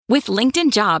With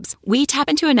LinkedIn Jobs, we tap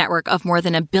into a network of more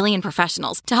than 1 billion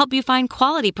professionals to help you find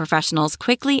quality professionals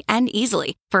quickly and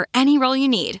easily for any role you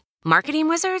need. Marketing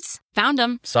wizards? Found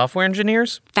them. Software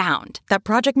engineers? Found. That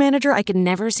project manager I could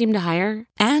never seem to hire?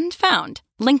 And found.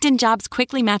 LinkedIn Jobs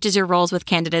quickly matches your roles with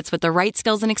candidates with the right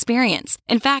skills and experience.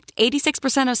 In fact,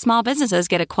 86% of small businesses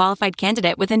get a qualified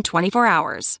candidate within 24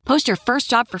 hours. Post your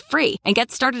first job for free and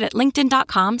get started at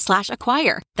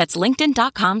linkedin.com/acquire. That's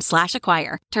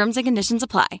linkedin.com/acquire. Terms and conditions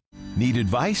apply. Need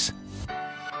advice?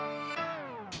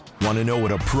 Want to know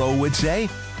what a pro would say?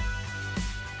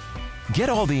 Get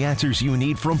all the answers you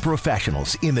need from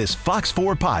professionals in this Fox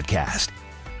 4 podcast.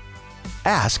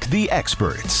 Ask the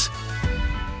experts.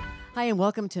 Hi, and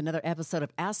welcome to another episode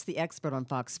of Ask the Expert on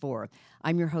Fox 4.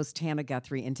 I'm your host, Hannah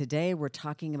Guthrie, and today we're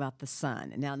talking about the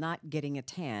sun. Now, not getting a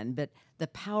tan, but the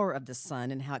power of the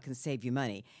sun and how it can save you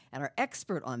money. And our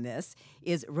expert on this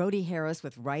is Rody Harris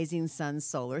with Rising Sun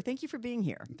Solar. Thank you for being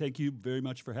here. Thank you very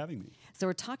much for having me. So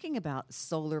we're talking about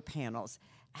solar panels.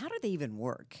 How do they even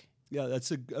work? Yeah,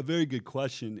 that's a very good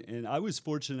question. And I was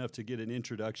fortunate enough to get an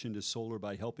introduction to solar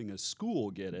by helping a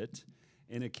school get it.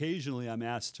 And occasionally I'm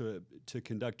asked to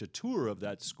conduct a tour of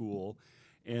that school.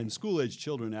 And school-age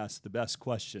children ask the best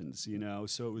questions, you know.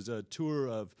 So it was a tour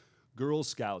of Girl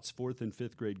Scouts, 4th and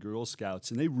 5th grade Girl Scouts.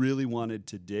 And they really wanted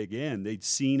to dig in. They'd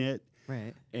seen it.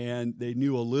 Right. And they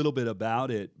knew a little bit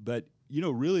about it. But, you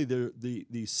know, really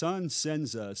the sun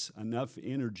sends us enough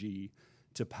energy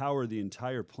to power the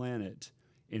entire planet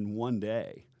in one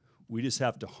day. We just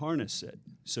have to harness it.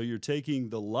 So you're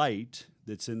taking the light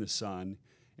that's in the sun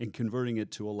and converting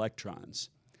it to electrons.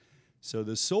 So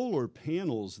the solar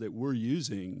panels that we're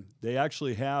using, they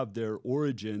actually have their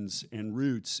origins and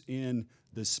roots in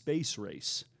the space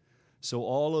race. So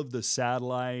all of the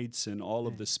satellites and all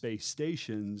of the space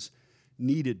stations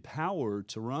needed power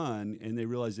to run, and they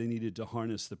realized they needed to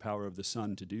harness the power of the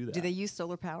sun to do that. Do they use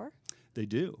solar power? They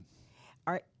do.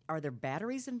 Are there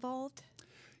batteries involved?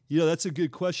 You know, that's a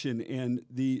good question. And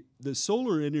the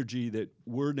solar energy that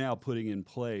we're now putting in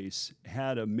place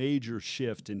had a major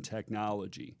shift in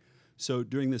technology. So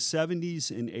during the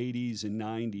 70s and 80s and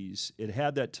 90s, it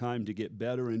had that time to get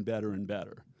better and better and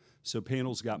better. So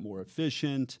panels got more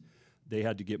efficient, they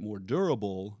had to get more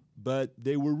durable, but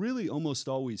they were really almost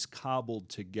always cobbled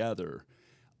together.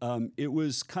 It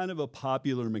was kind of a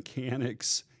popular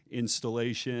mechanics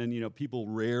installation. You know, people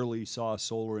rarely saw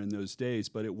solar in those days,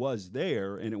 but it was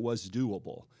there and it was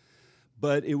doable.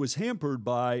 But it was hampered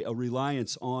by a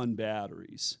reliance on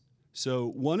batteries. So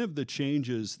one of the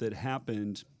changes that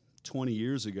happened 20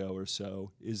 years ago or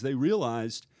so is they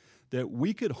realized that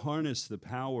we could harness the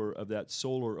power of that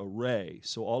solar array,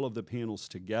 so all of the panels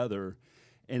together,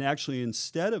 and actually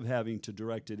instead of having to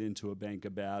direct it into a bank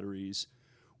of batteries,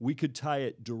 we could tie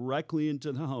it directly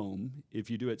into the home if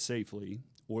you do it safely,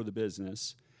 or the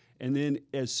business. And then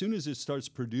as soon as it starts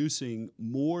producing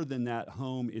more than that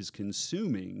home is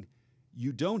consuming,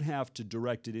 you don't have to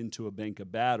direct it into a bank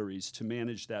of batteries to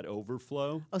manage that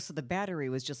overflow. Oh, so the battery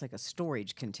was just like a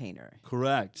storage container.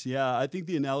 Correct. Yeah, I think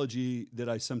the analogy that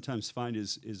I sometimes find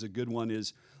is a good one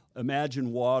is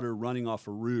imagine water running off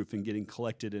a roof and getting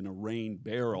collected in a rain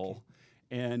barrel.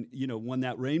 Okay. And, you know, when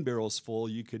that rain barrel's full,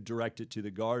 you could direct it to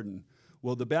the garden.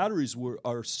 Well, the batteries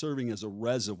are serving as a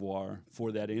reservoir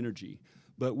for that energy.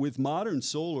 But with modern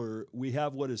solar, we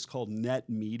have what is called net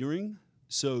metering.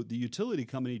 So the utility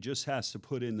company just has to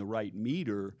put in the right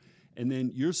meter, and then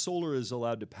your solar is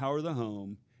allowed to power the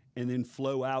home and then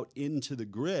flow out into the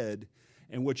grid.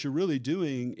 And what you're really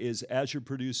doing is as you're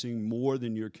producing more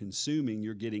than you're consuming,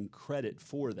 you're getting credit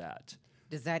for that.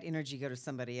 Does that energy go to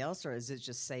somebody else, or is it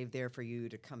just saved there for you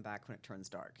to come back when it turns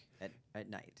dark at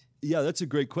night? Yeah, that's a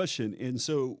great question. And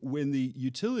so when the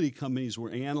utility companies were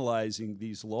analyzing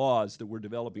these laws that were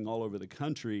developing all over the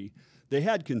country, they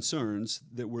had concerns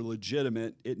that were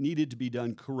legitimate. It needed to be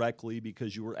done correctly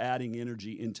because you were adding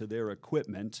energy into their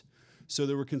equipment. So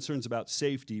there were concerns about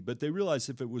safety, but they realized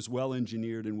if it was well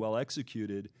engineered and well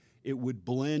executed, it would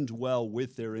blend well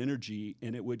with their energy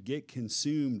and it would get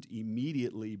consumed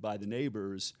immediately by the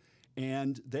neighbors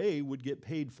and they would get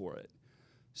paid for it.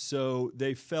 So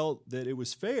they felt that it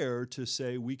was fair to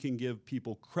say we can give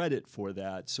people credit for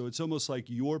that. So it's almost like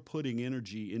you're putting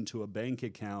energy into a bank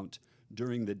account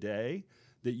during the day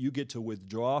that you get to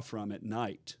withdraw from at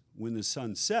night. When the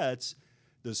sun sets,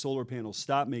 the solar panels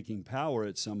stop making power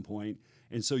at some point,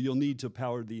 and so you'll need to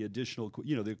power the additional,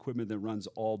 the equipment that runs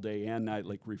all day and night,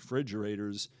 like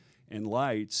refrigerators and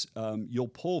lights. You'll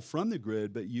pull from the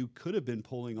grid, but you could have been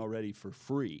pulling already for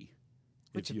free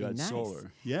Which if you would be had nice.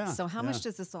 solar. Yeah. So how much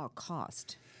does this all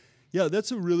cost? Yeah,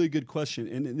 that's a really good question.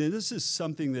 And this is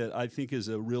something that I think is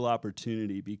a real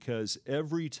opportunity, because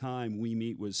every time we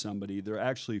meet with somebody, they're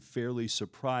actually fairly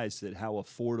surprised at how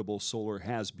affordable solar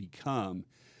has become.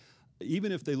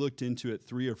 Even if they looked into it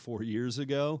 3 or 4 years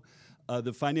ago,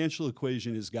 the financial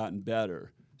equation has gotten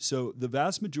better. So the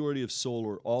vast majority of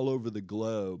solar all over the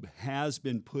globe has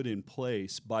been put in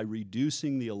place by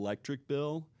reducing the electric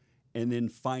bill and then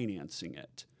financing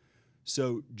it.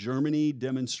 So Germany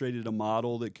demonstrated a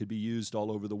model that could be used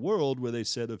all over the world, where they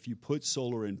said if you put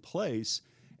solar in place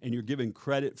and you're given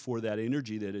credit for that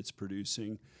energy that it's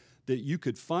producing, that you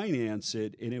could finance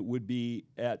it, and it would be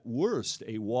at worst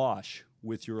a wash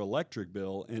with your electric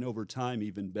bill, and over time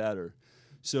even better.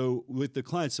 So with the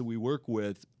clients that we work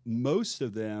with, most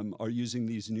of them are using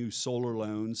these new solar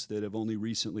loans that have only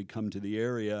recently come to the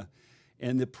area.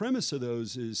 And the premise of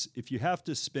those is, if you have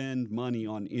to spend money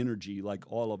on energy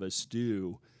like all of us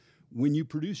do, when you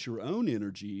produce your own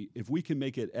energy, if we can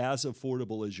make it as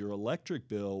affordable as your electric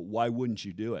bill, why wouldn't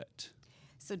you do it?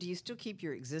 So do you still keep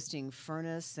your existing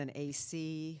furnace and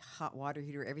AC, hot water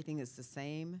heater, everything is the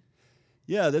same?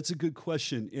 Yeah, that's a good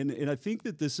question. And I think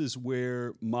that this is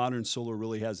where modern solar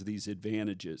really has these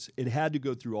advantages. It had to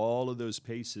go through all of those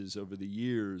paces over the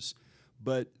years,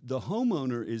 but the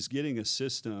homeowner is getting a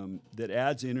system that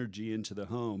adds energy into the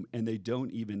home, and they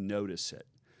don't even notice it.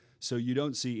 So you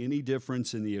don't see any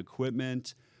difference in the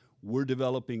equipment. We're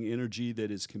developing energy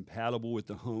that is compatible with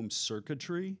the home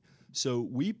circuitry. So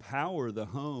we power the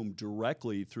home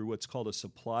directly through what's called a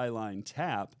supply line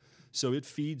tap. So it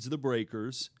feeds the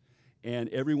breakers, and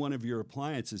every one of your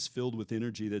appliances is filled with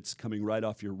energy that's coming right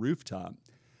off your rooftop.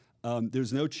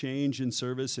 There's no change in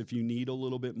service. If you need a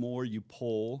little bit more, you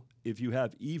pull. If you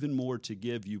have even more to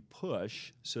give, you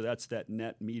push. So that's that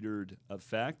net metered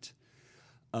effect.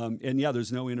 And yeah,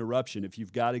 there's no interruption. If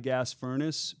you've got a gas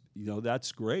furnace,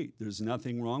 that's great. There's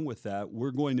nothing wrong with that.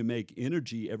 We're going to make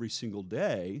energy every single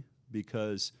day,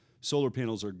 because solar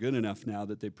panels are good enough now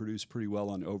that they produce pretty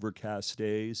well on overcast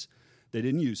days. They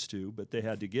didn't used to, but they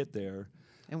had to get there.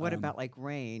 And what about like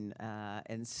rain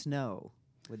and snow?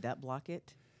 Would that block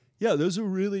it? Yeah, those are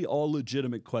really all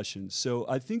legitimate questions. So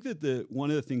I think that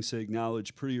one of the things to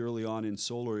acknowledge pretty early on in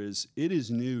solar is it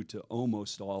is new to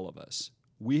almost all of us.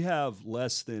 We have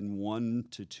less than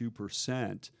 1% to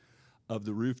 2% of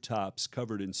the rooftops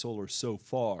covered in solar so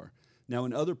far. Now,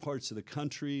 in other parts of the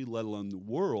country, let alone the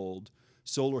world,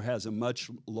 solar has a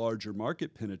much larger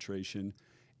market penetration,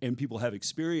 and people have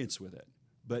experience with it.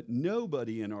 But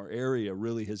nobody in our area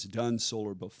really has done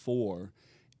solar before.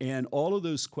 And all of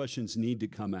those questions need to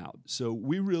come out. So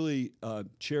we really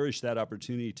cherish that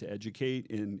opportunity to educate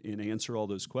and answer all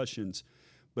those questions.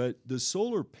 But the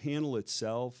solar panel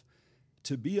itself,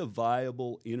 to be a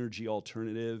viable energy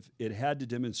alternative, it had to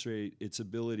demonstrate its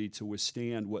ability to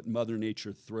withstand what Mother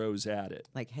Nature throws at it.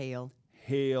 Like hail?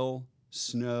 Hail,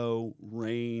 snow,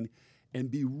 rain, and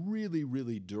be really,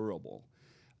 really durable.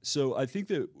 So I think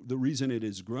that the reason it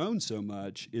has grown so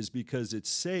much is because it's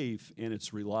safe and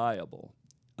it's reliable.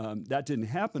 That didn't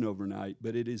happen overnight,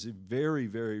 but it is a very,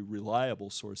 very reliable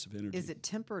source of energy. Is it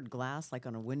tempered glass like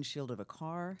on a windshield of a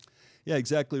car? Yeah,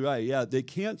 exactly right. Yeah, they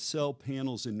can't sell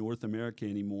panels in North America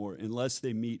anymore unless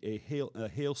they meet a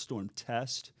hailstorm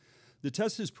test. The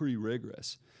test is pretty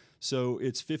rigorous. So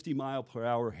it's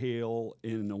 50-mile-per-hour hail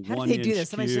in a 1-inch cube. How do they do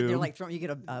this? Somebody sitting there like throwing. You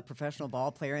get a professional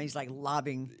ball player, and he's like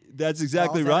lobbing. That's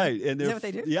exactly right. And is that what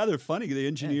they do? Yeah, they're funny. The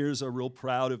engineers are real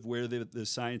proud of where the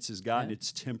science has gotten. Yeah.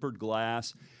 It's tempered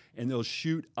glass, and they'll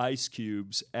shoot ice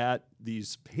cubes at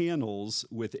these panels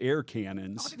with air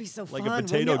cannons. Oh, that'd be so like fun, a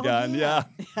potato gun. Oh, yeah.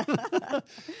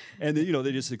 And then,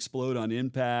 they just explode on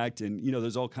impact. And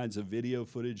there's all kinds of video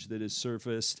footage that is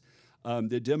surfaced.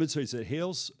 That demonstrates that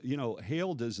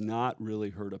hail does not really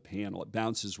hurt a panel. It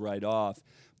bounces right off.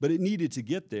 But it needed to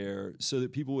get there so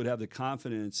that people would have the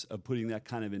confidence of putting that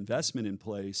kind of investment in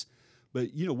place. But,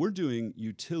 we're doing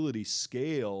utility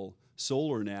scale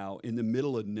solar now in the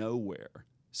middle of nowhere.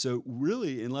 So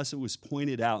really, unless it was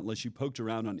pointed out, unless you poked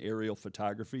around on aerial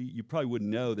photography, you probably wouldn't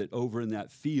know that over in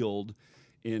that field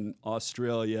in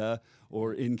Australia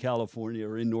or in California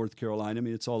or in North Carolina, I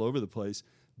mean, it's all over the place,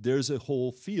 there's a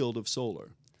whole field of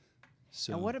solar.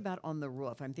 So. And what about on the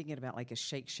roof? I'm thinking about like a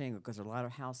shake shingle, because there are a lot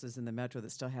of houses in the metro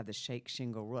that still have the shake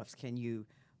shingle roofs. Can you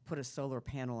put a solar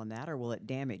panel on that, or will it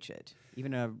damage it?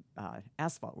 Even a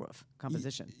asphalt roof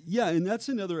composition. Yeah, and that's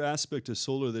another aspect of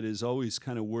solar that is always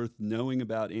kind of worth knowing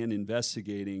about and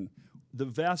investigating. The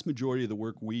vast majority of the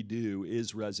work we do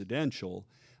is residential.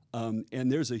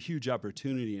 And there's a huge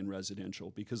opportunity in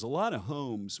residential, because a lot of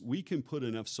homes, we can put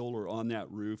enough solar on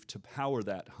that roof to power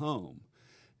that home.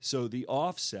 So the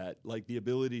offset, like the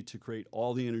ability to create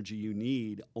all the energy you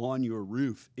need on your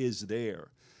roof, is there.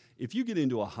 If you get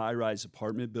into a high-rise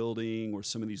apartment building or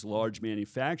some of these large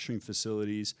manufacturing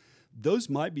facilities, those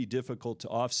might be difficult to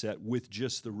offset with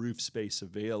just the roof space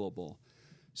available.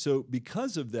 So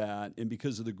because of that and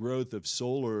because of the growth of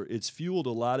solar, it's fueled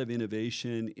a lot of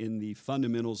innovation in the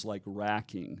fundamentals like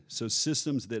racking. So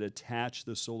systems that attach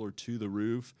the solar to the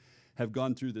roof have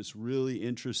gone through this really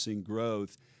interesting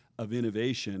growth of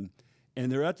innovation.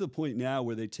 And they're at the point now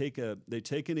where they take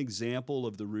an example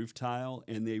of the roof tile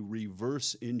and they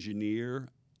reverse engineer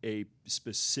a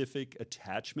specific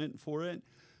attachment for it.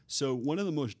 So one of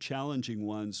the most challenging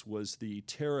ones was the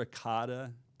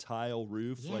terracotta tile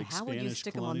roof, like how Spanish would you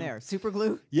stick colonial. them on there? Super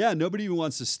glue? Yeah, nobody even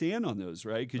wants to stand on those,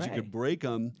 right? Because you Right. could break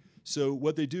them. So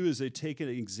what they do is they take an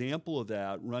example of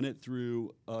that, run it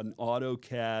through an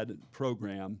AutoCAD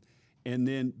program, and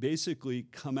then basically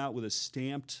come out with a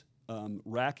stamped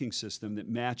racking system that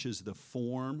matches the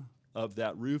form of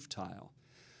that roof tile.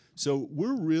 So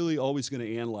we're really always going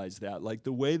to analyze that. Like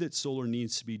the way that solar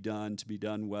needs to be done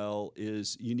well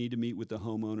is you need to meet with the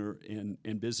homeowner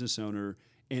and business owner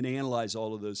and analyze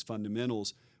all of those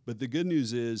fundamentals. But the good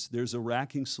news is there's a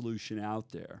racking solution out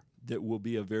there that will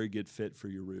be a very good fit for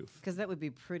your roof. Because that would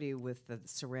be pretty with the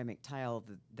ceramic tile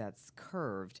that's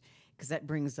curved, because that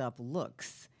brings up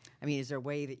looks. I mean, is there a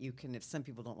way that you can, if some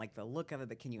people don't like the look of it,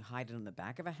 but can you hide it on the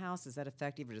back of a house? Is that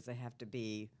effective, or does it have to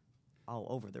be all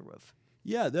over the roof?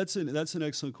 Yeah, that's an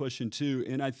excellent question too.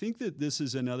 And I think that this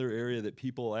is another area that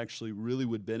people actually really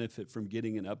would benefit from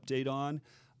getting an update on.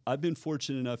 I've been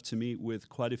fortunate enough to meet with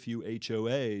quite a few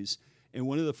HOAs, and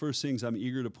one of the first things I'm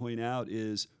eager to point out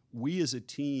is we as a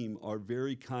team are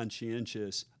very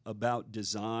conscientious about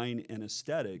design and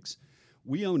aesthetics.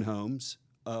 We own homes.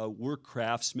 We're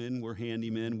craftsmen, we're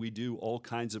handymen, we do all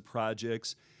kinds of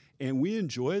projects, and we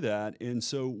enjoy that. And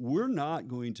so we're not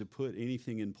going to put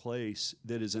anything in place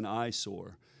that is an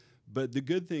eyesore. But the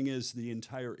good thing is the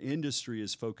entire industry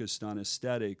is focused on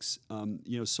aesthetics.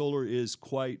 Solar is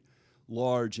quite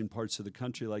large in parts of the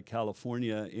country like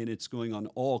California, and it's going on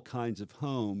all kinds of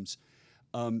homes.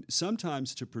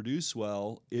 Sometimes to produce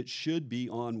well, it should be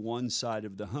on one side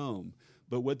of the home.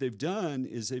 But what they've done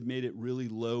is they've made it really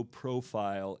low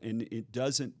profile, and it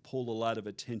doesn't pull a lot of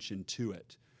attention to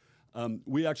it.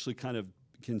 We actually kind of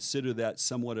consider that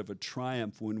somewhat of a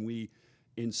triumph when we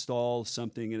install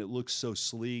something and it looks so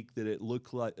sleek that it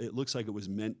looks like it was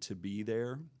meant to be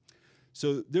there.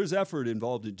 So there's effort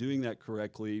involved in doing that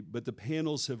correctly, but the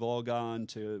panels have all gone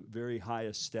to very high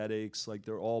aesthetics, like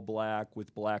they're all black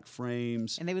with black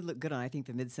frames. And they would look good on, I think,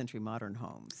 the mid-century modern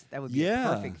homes. That would be a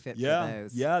perfect fit for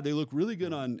those. Yeah, they look really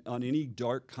good on any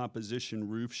dark composition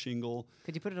roof shingle.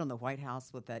 Could you put it on the White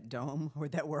House with that dome?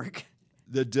 Would that work?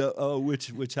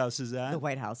 Which house is that? The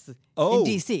White House Oh, in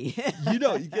D.C.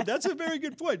 That's a very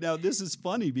good point. Now, this is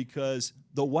funny because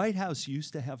the White House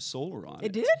used to have solar on it.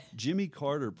 It did? Jimmy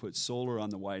Carter put solar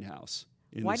on the White House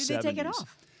in Why the did they take it 70s.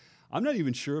 off? I'm not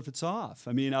even sure if it's off.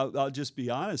 I mean, I'll just be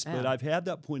honest, but Yeah. I've had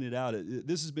that pointed out.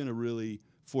 This has been a really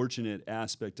fortunate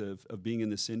aspect of being in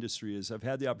this industry is I've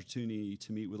had the opportunity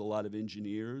to meet with a lot of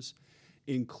engineers,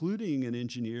 including an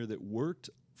engineer that worked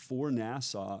for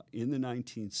NASA in the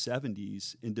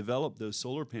 1970s and developed those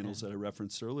solar panels that I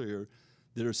referenced earlier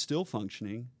that are still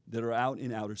functioning, that are out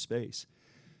in outer space.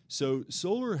 So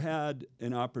solar had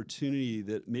an opportunity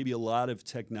that maybe a lot of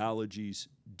technologies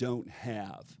don't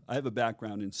have. I have a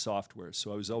background in software,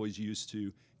 so I was always used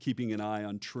to keeping an eye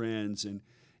on trends and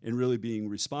really being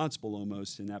responsible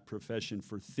almost in that profession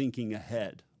for thinking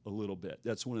ahead a little bit.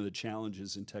 That's one of the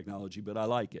challenges in technology, but I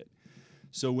like it.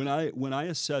 So when I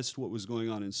assessed what was going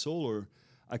on in solar,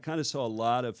 I kind of saw a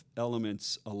lot of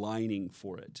elements aligning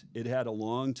for it. It had a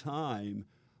long time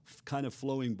kind of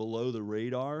flowing below the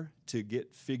radar to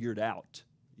get figured out,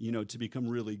 to become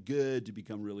really good, to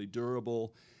become really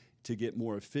durable, to get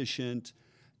more efficient.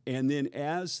 And then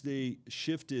as they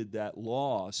shifted that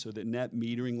law, so that net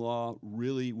metering law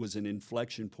really was an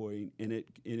inflection point, and it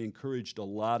encouraged a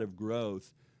lot of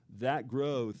growth, that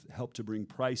growth helped to bring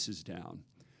prices down.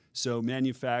 So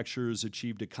manufacturers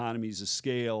achieved economies of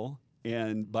scale,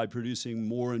 and by producing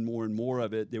more and more and more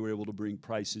of it, they were able to bring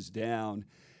prices down.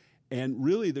 And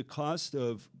really the cost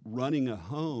of running a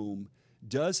home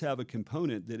does have a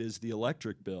component that is the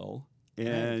electric bill.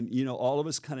 And, all of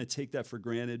us kind of take that for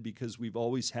granted because we've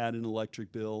always had an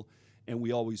electric bill and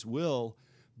we always will.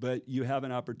 but you have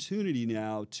an opportunity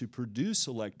now to produce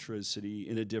electricity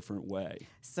in a different way.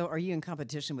 So are you in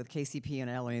competition with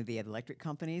KCP&L or any of the electric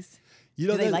companies? You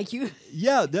know, Do they like you?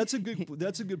 Yeah, that's a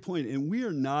good point. And we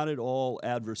are not at all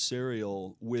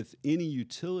adversarial with any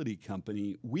utility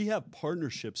company. We have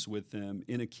partnerships with them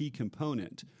in a key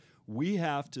component. We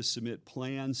have to submit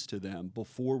plans to them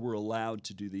before we're allowed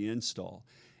to do the install.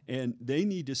 And they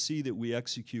need to see that we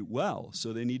execute well.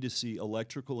 So they need to see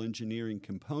electrical engineering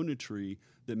componentry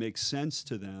that makes sense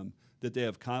to them, that they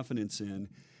have confidence in.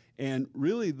 And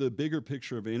really the bigger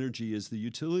picture of energy is the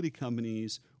utility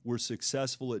companies were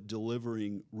successful at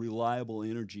delivering reliable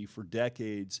energy for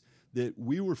decades that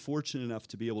we were fortunate enough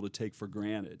to be able to take for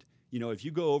granted. You know, if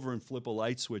you go over and flip a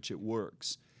light switch, it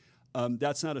works.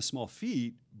 That's not a small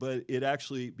feat, but it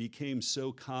actually became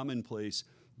so commonplace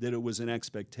that it was an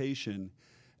expectation.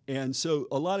 And so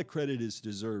a lot of credit is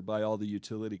deserved by all the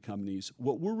utility companies.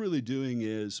 What we're really doing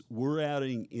is we're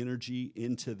adding energy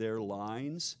into their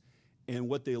lines. And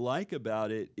what they like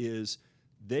about it is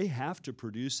they have to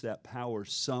produce that power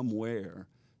somewhere.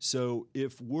 So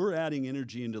if we're adding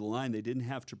energy into the line, they didn't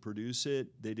have to produce it,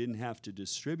 they didn't have to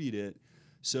distribute it.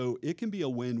 So it can be a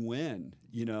win-win,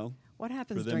 you know. What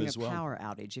happens during a power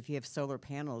outage? If you have solar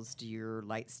panels, do your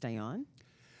lights stay on?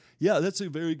 Yeah, that's a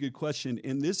very good question.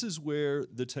 And this is where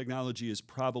the technology is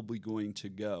probably going to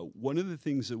go. One of the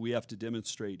things that we have to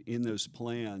demonstrate in those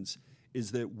plans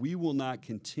is that we will not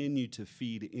continue to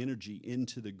feed energy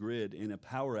into the grid in a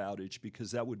power outage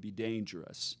because that would be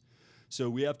dangerous.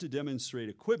 So we have to demonstrate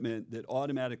equipment that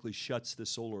automatically shuts the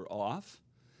solar off.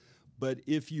 But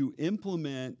if you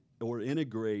implement or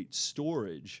integrate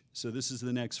storage, so this is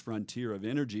the next frontier of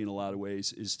energy in a lot of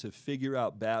ways, is to figure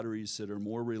out batteries that are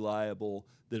more reliable,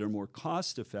 that are more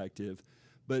cost effective.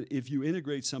 But if you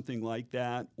integrate something like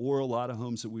that, or a lot of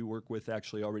homes that we work with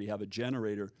actually already have a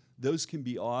generator, those can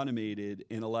be automated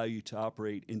and allow you to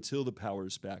operate until the power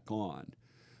is back on.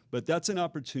 But that's an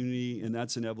opportunity, and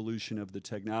that's an evolution of the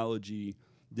technology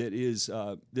that is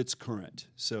that's current.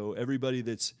 So everybody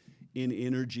that's in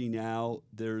energy now,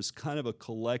 there's kind of a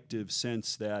collective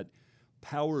sense that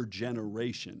power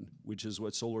generation, which is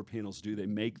what solar panels do, they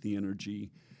make the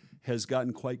energy, has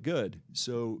gotten quite good.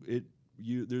 So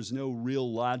there's no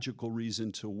real logical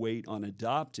reason to wait on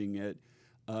adopting it.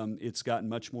 It's gotten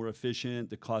much more efficient.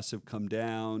 The costs have come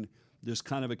down. There's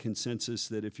kind of a consensus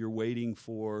that if you're waiting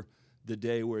for the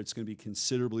day where it's going to be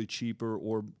considerably cheaper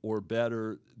or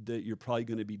better, that you're probably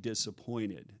going to be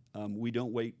disappointed. We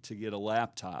don't wait to get a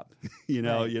laptop.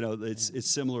 It's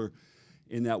similar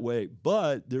in that way.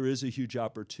 But there is a huge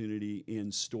opportunity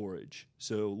in storage.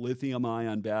 So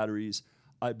lithium-ion batteries,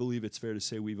 I believe it's fair to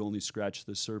say we've only scratched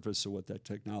the surface of what that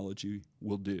technology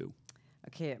will do.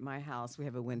 Okay, at my house, we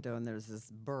have a window, and there's this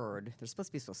bird. They're supposed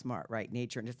to be so smart, right?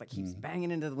 Nature, and just like keeps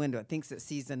banging into the window. It thinks it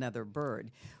sees another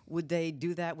bird. Would they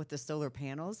do that with the solar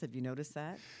panels? Have you noticed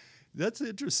that? That's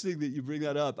interesting that you bring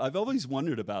that up. I've always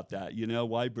wondered about that,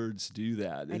 why birds do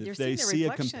that. And if they see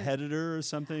a competitor or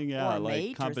something, or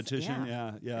like competition, yeah.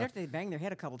 And if they bang their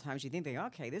head a couple times, you think,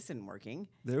 okay, this isn't working.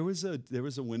 There was a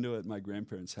window at my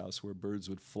grandparents' house where birds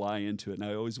would fly into it, and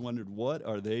I always wondered, what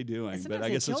are they doing? But I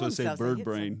guess that's what I say, bird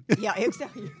brain. Yeah,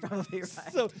 exactly. You're probably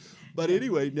right. But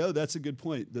anyway, no, that's a good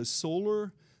point. The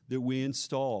solar that we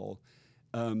install,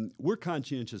 we're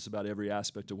conscientious about every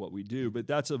aspect of what we do, but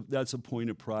that's a point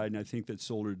of pride, and I think that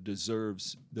solar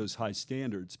deserves those high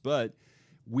standards. But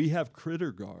we have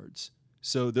critter guards,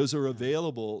 so those are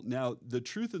available. Now, the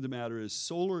truth of the matter is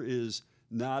solar is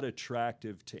not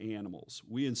attractive to animals.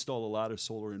 We install a lot of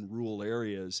solar in rural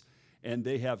areas, and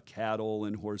they have cattle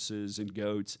and horses and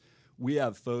goats. We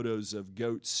have photos of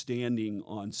goats standing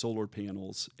on solar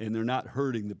panels, and they're not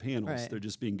hurting the panels. Right. They're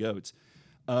just being goats.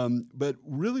 But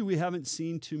really, we haven't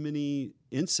seen too many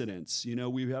incidents.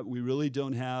 We really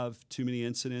don't have too many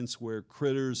incidents where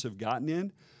critters have gotten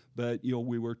in. But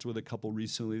we worked with a couple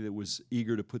recently that was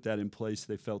eager to put that in place.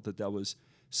 They felt that was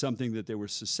something that they were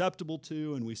susceptible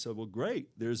to, and we said, well, great,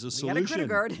 there's a solution. We got a critter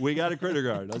guard. We got a critter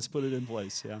guard. Let's put it in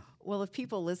place, yeah. Well, if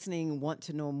people listening want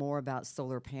to know more about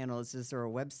solar panels, is there a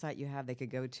website you have they could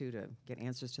go to get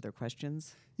answers to their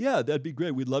questions? Yeah, that'd be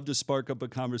great. We'd love to spark up a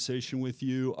conversation with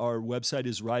you. Our website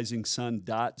is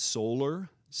risingsun.solar.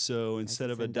 So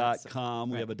instead of a .com,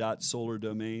 we have a .solar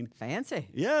domain. Fancy.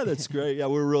 Yeah, that's great. Yeah,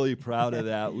 we're really proud of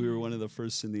that. We were one of the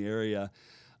first in the area.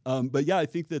 But yeah, I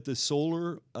think that the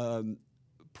solar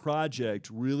project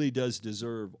really does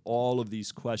deserve all of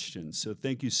these questions. So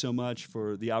thank you so much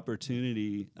for the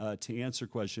opportunity to answer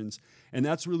questions. And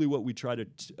that's really what we try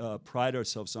to pride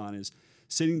ourselves on, is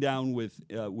sitting down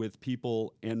with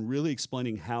people and really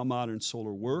explaining how modern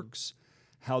solar works,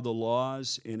 how the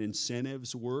laws and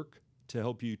incentives work to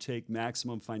help you take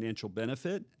maximum financial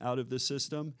benefit out of the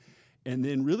system, and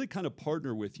then really kind of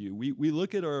partner with you. We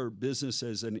look at our business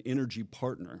as an energy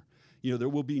partner. There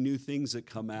will be new things that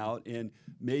come out, and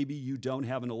maybe you don't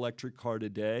have an electric car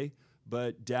today,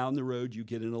 but down the road you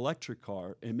get an electric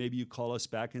car, and maybe you call us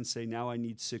back and say, now I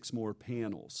need 6 more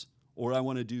panels, or I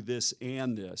want to do this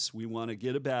and this. We want to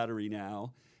get a battery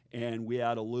now, and we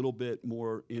add a little bit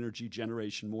more energy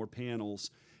generation, more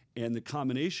panels, and the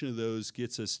combination of those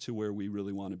gets us to where we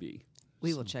really want to be.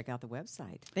 We will check out the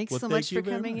website. Thanks Well, so thank much you for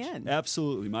very coming much. in.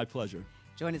 Absolutely, my pleasure.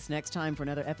 Join us next time for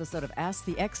another episode of Ask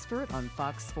the Expert on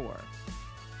Fox 4.